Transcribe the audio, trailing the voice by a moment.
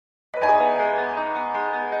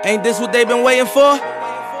Ain't this what they've been waiting for?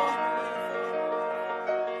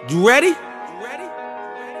 You ready?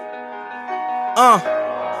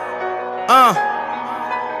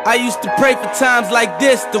 I used to pray for times like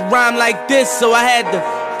this, to rhyme like this, so I had to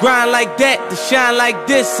grind like that, to shine like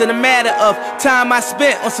this. In a matter of time I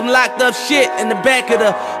spent on some locked up shit in the back of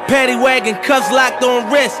the paddy wagon, cuffs locked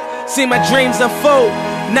on wrist. See my dreams unfold,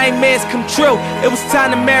 nightmares come true. It was time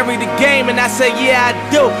to marry the game, and I said, yeah, I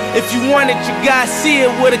do. If you want it, you gotta see it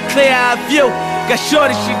with a clear eye view. Got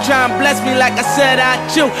shorty, she tryna bless me like I said I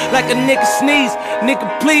chew. Like a nigga sneeze, nigga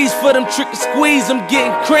please for them trick and squeeze, I'm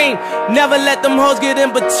getting cream. Never let them hoes get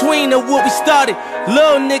in between of what we started.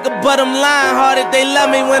 Little nigga, but I'm lying hearted. They love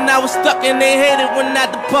me when I was stuck and they hated when I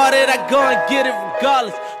departed. I go and get it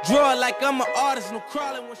regardless. Draw it like I'm an artist, no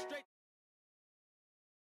crawling, went straight.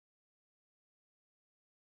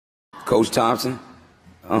 Coach Thompson,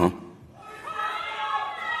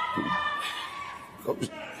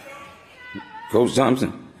 Coach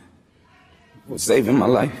Thompson was saving my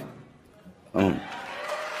life. My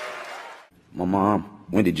mom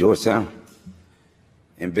went to Georgetown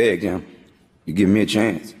and begged him to give me a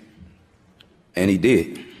chance, and he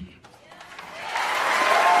did.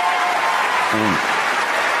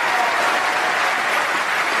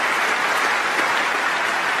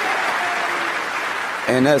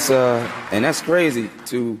 And that's crazy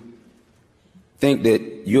to think that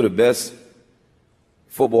you're the best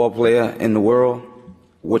football player in the world,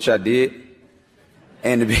 which I did,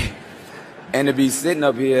 and to be sitting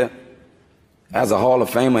up here as a Hall of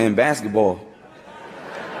Famer in basketball.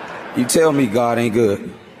 You tell me God ain't good.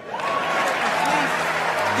 Then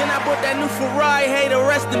I bought that new Ferrari, hater,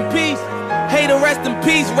 rest in peace. Hater, rest in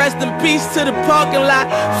peace to the parking lot.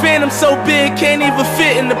 Phantom so big, can't even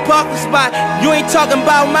fit in the parking spot. You ain't talking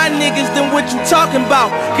about my niggas, then what you talking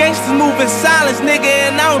about? Gangsters move in silence, nigga,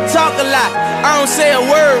 and I don't talk a lot. I don't say a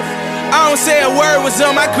word. Was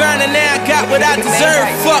on my grind and now I got what I deserve.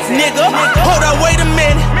 Fuck nigga. Hold up, wait a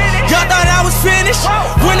minute. Y'all thought I was finished?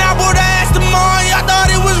 When I bought the ass tomorrow, y'all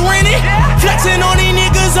thought it was rented? Flexing on these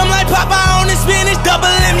niggas, I'm like Popeye on the spinach. Double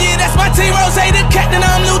M, yeah, that's my team. Rose, the captain,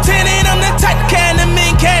 I'm lieutenant. I'm the type of can the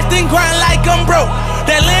men cast and grind like I'm broke.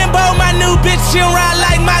 That Lambo, my new bitch, she'll ride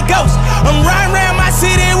like my ghost. I'm riding around my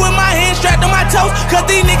city with my hands strapped on my toes. Cause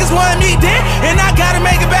these niggas want me dead, and I gotta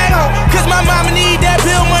make it back home. Cause my mama need that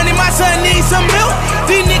bill money, my son needs some milk.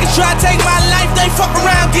 These niggas try to take my life, they fuck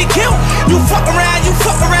around, get killed. You fuck around, you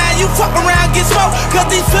fuck around, you fuck around, get smoked. Cause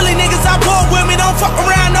these Philly niggas I bought with me don't fuck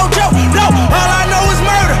around, no joke. No, all I know is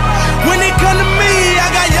murder. When it come to me, I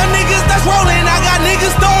got young niggas that's rolling, I got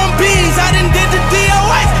niggas throwing bees. I done did the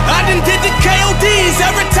DOA, I done did the KODs.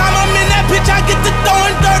 Every time I'm in that bitch, I get to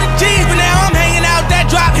throwing 30 G's. But now I'm hanging out that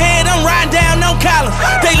drop head, I'm riding down no collar.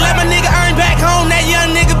 They let my nigga earn back home, that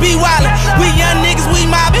young nigga be wildin'. We young niggas, we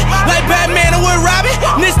mobbin', like Batman and with Robin.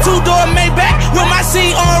 This two-door Maybach with my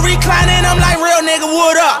seat on reclining, I'm like, real nigga,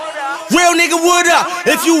 what up? Real nigga, what up?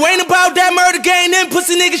 If you ain't about that murder game, then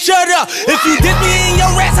pussy nigga, shut up. If you dip me in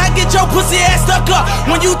your rats, I get your pussy ass stuck up.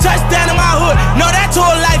 When you touch down in my hood, no, that tour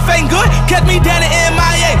life ain't good. Catch me down in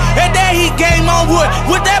MIA, at that heat game on wood.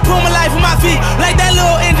 With that Puma life on my feet, like that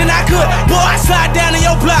little engine I could. Boy, I slide down in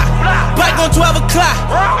your block, bike on 12 o'clock.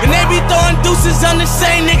 And they be throwing deuces, I'm the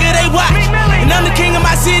same nigga they watch. And I'm the king of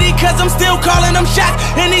my city, cause I'm still calling them shots.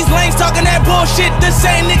 And these lanes talking that bullshit, the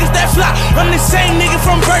same niggas that flop. I'm the same nigga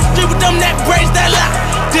from Birch Street with them that braids that lock.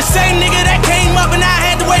 The same nigga that came up and I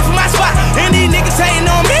had to wait for my spot. And these niggas hating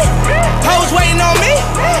on me, hoes waiting on me.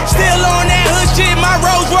 Still on that hood shit, my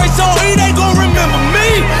Rolls Royce on E, they gon' remember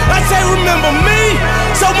me. I say remember me.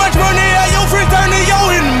 So much money, your friends turn to your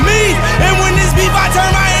enemies. And when this beef, I turn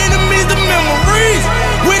my enemies to memories.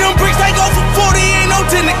 We them bricks, they go for 40, ain't no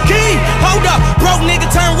 10 the key. Hold up, broke nigga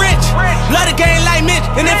turn rich. Love the game like Mitch.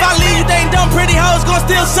 And if I leave you, they ain't dumb pretty hoes gon'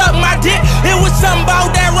 still suck my dick. It was something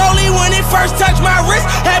about that rollie when it first touched my wrist.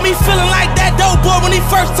 Had me feeling like that dope boy when he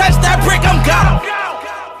first touched that brick, I'm gone.